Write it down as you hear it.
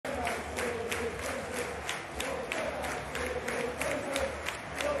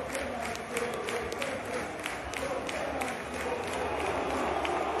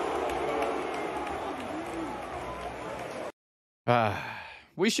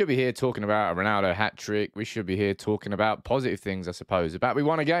We should be here talking about a Ronaldo hat-trick. We should be here talking about positive things, I suppose, about we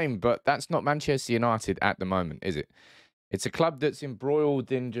won a game, but that's not Manchester United at the moment, is it? It's a club that's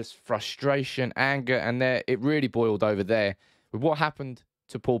embroiled in just frustration, anger, and it really boiled over there with what happened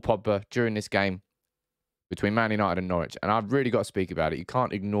to Paul Pogba during this game between Man United and Norwich. And I've really got to speak about it. You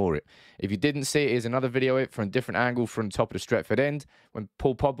can't ignore it. If you didn't see it, here's another video from a different angle from the top of the Trafford end when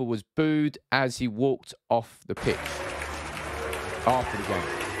Paul Pogba was booed as he walked off the pitch after the game.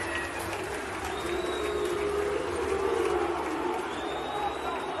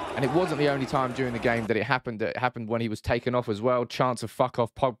 And it wasn't the only time during the game that it happened. It happened when he was taken off as well. Chants of fuck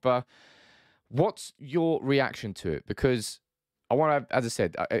off Pogba. What's your reaction to it? Because I want to, as I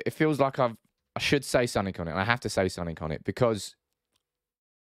said, it feels like I should say something on it. And I have to say something on it because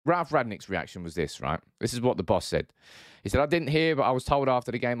Ralph Rangnick's reaction was this, right? This is what the boss said. He said, I didn't hear, but I was told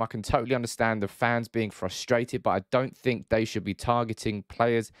after the game, I can totally understand the fans being frustrated, but I don't think they should be targeting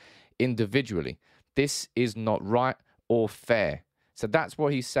players individually. This is not right or fair. So that's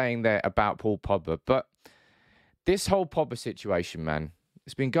what he's saying there about Paul Pogba. But this whole Pogba situation, man,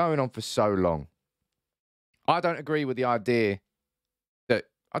 it's been going on for so long. I don't agree with the idea that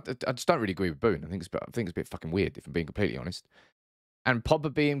I just don't really agree with booing. I think it's a bit fucking weird, if I'm being completely honest. And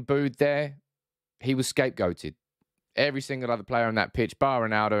Pogba being booed there, he was scapegoated. Every single other player on that pitch, bar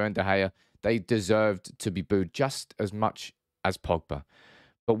Ronaldo and De Gea, they deserved to be booed just as much as Pogba.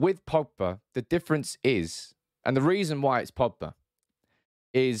 But with Pogba, the difference is, and the reason why it's Pogba,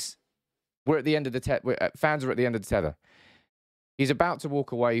 is we're at the end of the fans are at the end of the tether. He's about to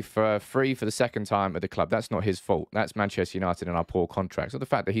walk away for free for the second time at the club. That's not his fault. That's Manchester United and our poor contracts, or the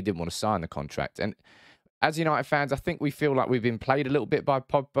fact that he didn't want to sign the contract. And as United fans, I think we feel like we've been played a little bit by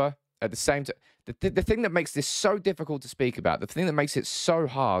Pogba. At the same time, the thing that makes this so difficult to speak about, the thing that makes it so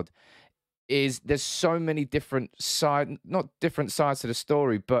hard, is there's so many different not different sides to the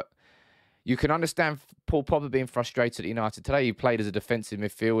story, but you can understand Paul Pogba being frustrated at United. Today, he played as a defensive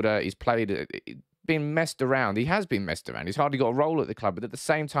midfielder. He's been messed around. He has been messed around. He's hardly got a role at the club. But at the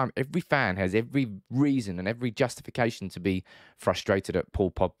same time, every fan has every reason and every justification to be frustrated at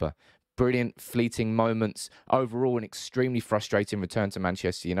Paul Pogba. Brilliant, fleeting moments. Overall, an extremely frustrating return to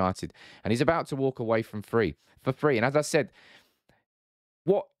Manchester United. And he's about to walk away for free. And as I said,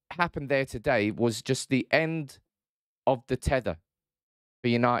 what happened there today was just the end of the tether for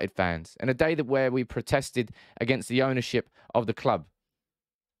United fans, and a day where we protested against the ownership of the club.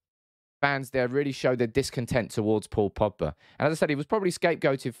 Fans there really showed their discontent towards Paul Pogba. And as I said, he was probably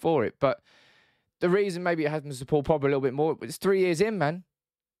scapegoated for it, but the reason maybe it happens to Paul Pogba a little bit more, it's 3 years in, man.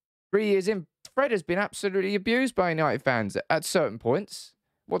 3 years in. Fred has been absolutely abused by United fans at certain points.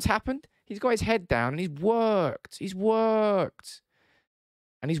 What's happened? He's got his head down and he's worked.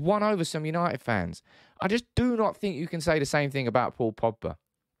 And he's won over some United fans. I just do not think you can say the same thing about Paul Pogba.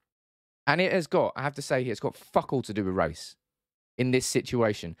 And it has got, I have to say, it's got fuck all to do with race in this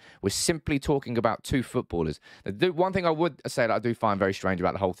situation. We're simply talking about two footballers. The one thing I would say that I do find very strange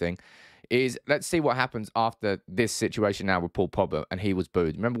about the whole thing is, let's see what happens after this situation now with Paul Pogba, and he was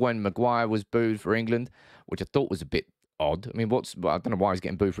booed. Remember when Maguire was booed for England, which I thought was a bit odd. I mean, I don't know why he's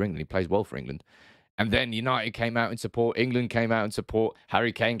getting booed for England. He plays well for England. And then United came out in support. England came out in support.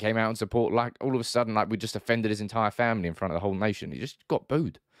 Harry Kane came out in support. Like, all of a sudden, like, we just offended his entire family in front of the whole nation. He just got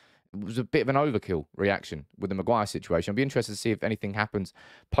booed. It was a bit of an overkill reaction with the Maguire situation. I'll be interested to see if anything happens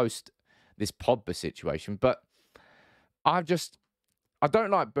post this Pogba situation. But I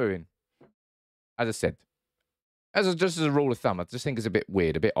don't like booing. As I said, just as a rule of thumb, I just think it's a bit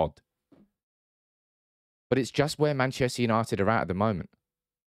weird, a bit odd. But it's just where Manchester United are at the moment.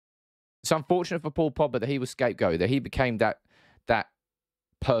 It's unfortunate for Paul Pogba that he was scapegoated, that he became that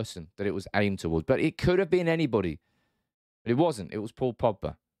person that it was aimed towards. But it could have been anybody. But it wasn't. It was Paul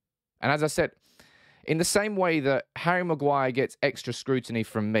Pogba. And as I said, in the same way that Harry Maguire gets extra scrutiny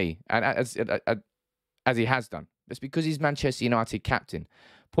from me, and as he has done, it's because he's Manchester United captain.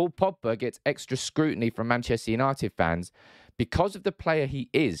 Paul Pogba gets extra scrutiny from Manchester United fans because of the player he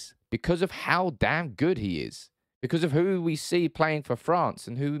is, because of how damn good he is, because of who we see playing for France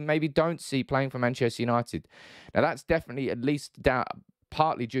and who we maybe don't see playing for Manchester United. Now, that's definitely at least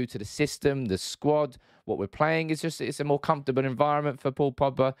partly due to the system, the squad. What we're playing is just, it's a more comfortable environment for Paul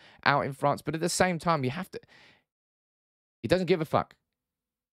Pogba out in France. But at the same time, he doesn't give a fuck.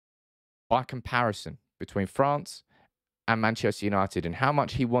 By comparison between France and Manchester United, and how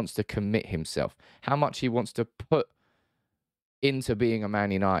much he wants to commit himself, how much he wants to put into being a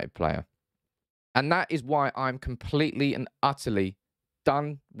Man United player. And that is why I'm completely and utterly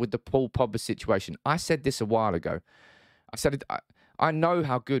done with the Paul Pogba situation. I said this a while ago. I said it, I know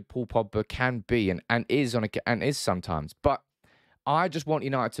how good Paul Pogba can be and is sometimes, but I just want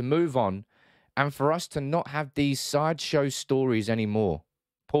United to move on and for us to not have these sideshow stories anymore.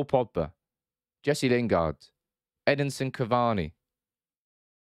 Paul Pogba, Jesse Lingard, Edinson Cavani.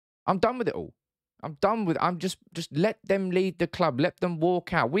 I'm done with it all. I'm just let them lead the club. Let them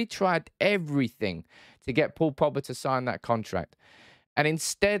walk out. We tried everything to get Paul Pogba to sign that contract. And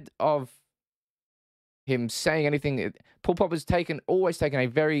instead of him saying anything, Paul Pogba's always taken a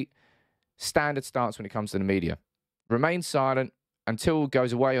very standard stance when it comes to the media. Remain silent until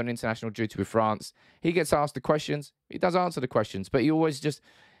goes away on international duty with France. He gets asked the questions. He does answer the questions, but it always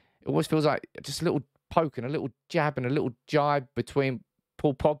feels like just a little poke and a little jab and a little jibe between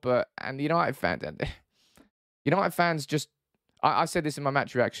Paul Pogba and the United fans. And United fans just, I said this in my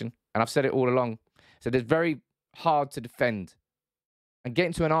match reaction, and I've said it all along. So it's very hard to defend and get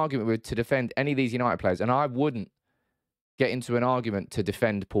into an argument with to defend any of these United players. And I wouldn't get into an argument to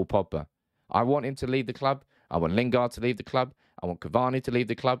defend Paul Pogba. I want him to leave the club. I want Lingard to leave the club. I want Cavani to leave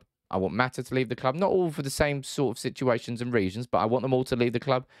the club. I want Mata to leave the club. Not all for the same sort of situations and reasons, but I want them all to leave the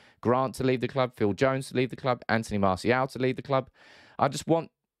club. Grant to leave the club. Phil Jones to leave the club. Anthony Martial to leave the club. I just want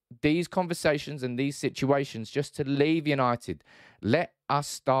these conversations and these situations just to leave United. Let us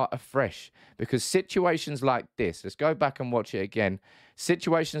start afresh. Because situations like this, let's go back and watch it again.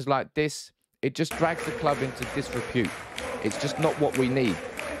 Situations like this, it just drags the club into disrepute. It's just not what we need.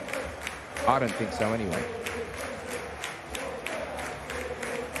 I don't think so anyway.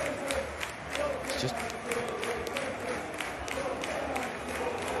 It's just...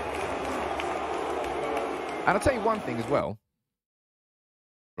 And I'll tell you one thing as well.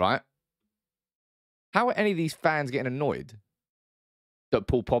 Right? How are any of these fans getting annoyed that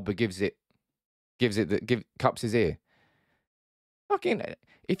Paul Pogba cups his ear? Fucking,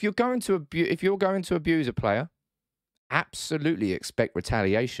 if you're going to abuse a player, absolutely expect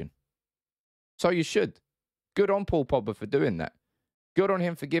retaliation. So you should. Good on Paul Pogba for doing that. Good on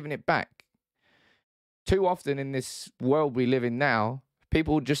him for giving it back. Too often in this world we live in now,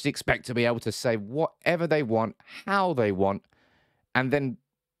 people just expect to be able to say whatever they want, how they want, and then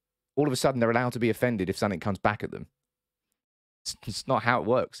all of a sudden they're allowed to be offended if something comes back at them. It's not how it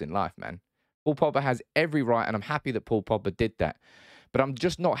works in life, man. Paul Pogba has every right, and I'm happy that Paul Pogba did that. But I'm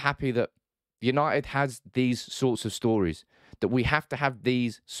just not happy that United has these sorts of stories, that we have to have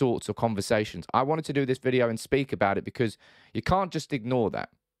these sorts of conversations. I wanted to do this video and speak about it because you can't just ignore that.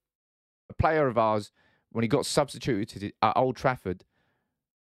 A player of ours, when he got substituted at Old Trafford,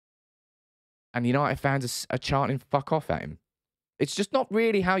 and United fans are chanting fuck off at him. It's just not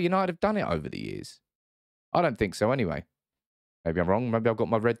really how United have done it over the years. I don't think so anyway. Maybe I'm wrong. Maybe I've got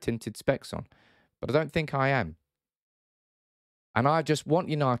my red-tinted specs on. But I don't think I am. And I just want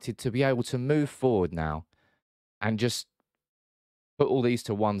United to be able to move forward now and just put all these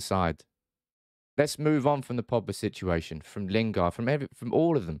to one side. Let's move on from the Pogba situation, from Lingard, from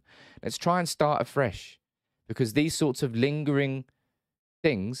all of them. Let's try and start afresh. Because these sorts of lingering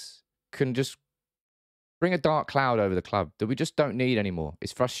things can just bring a dark cloud over the club that we just don't need anymore.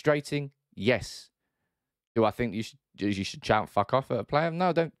 It's frustrating, yes. Do I think you should shout fuck off at a player? No,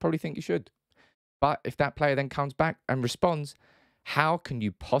 I don't probably think you should. But if that player then comes back and responds, how can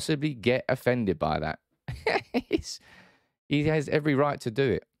you possibly get offended by that? He has every right to do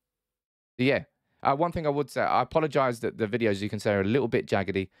it. So yeah. One thing I would say, I apologise that the videos, you can say, are a little bit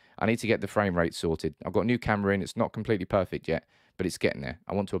jaggedy. I need to get the frame rate sorted. I've got a new camera in. It's not completely perfect yet, but it's getting there.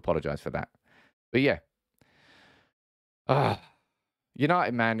 I want to apologise for that. But yeah.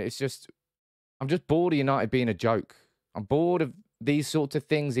 United, man, it's just... I'm just bored of United being a joke. I'm bored of these sorts of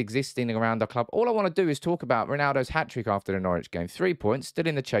things existing around our club. All I want to do is talk about Ronaldo's hat-trick after the Norwich game. 3 points, still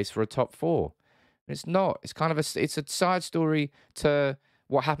in the chase for a top 4. It's not. It's kind of it's a side story to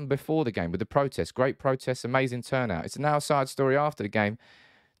what happened before the game with the protests. Great protests, amazing turnout. It's now a side story after the game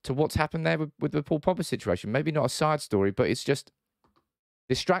to what's happened there with the Paul Pogba situation. Maybe not a side story, but it's just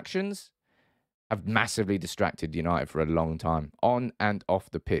distractions have massively distracted United for a long time, on and off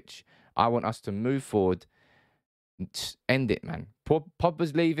the pitch. I want us to move forward, end it, man.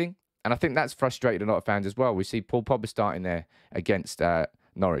 Pogba's leaving, and I think that's frustrated a lot of fans as well. We see Paul Pogba starting there against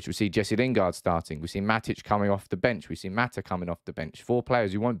Norwich. We see Jesse Lingard starting. We see Matic coming off the bench. We see Mata coming off the bench. 4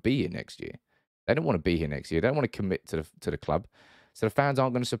 players who won't be here next year. They don't want to be here next year. They don't want to commit to the club. So the fans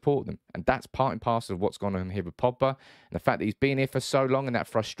aren't going to support them. And that's part and parcel of what's gone on here with Pogba. And the fact that he's been here for so long and that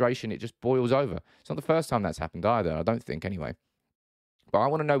frustration, it just boils over. It's not the first time that's happened either, I don't think, anyway. But I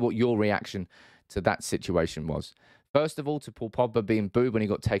want to know what your reaction to that situation was. First of all, to Paul Pogba being booed when he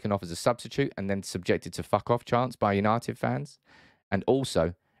got taken off as a substitute and then subjected to fuck off chants by United fans. And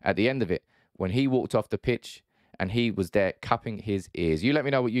also, at the end of it, when he walked off the pitch and he was there cupping his ears. You let me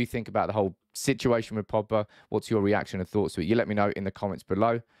know what you think about the whole situation with Pogba. What's your reaction and thoughts to it? You let me know in the comments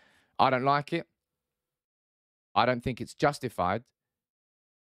below. I don't like it. I don't think it's justified,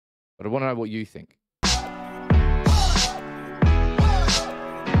 but I want to know what you think.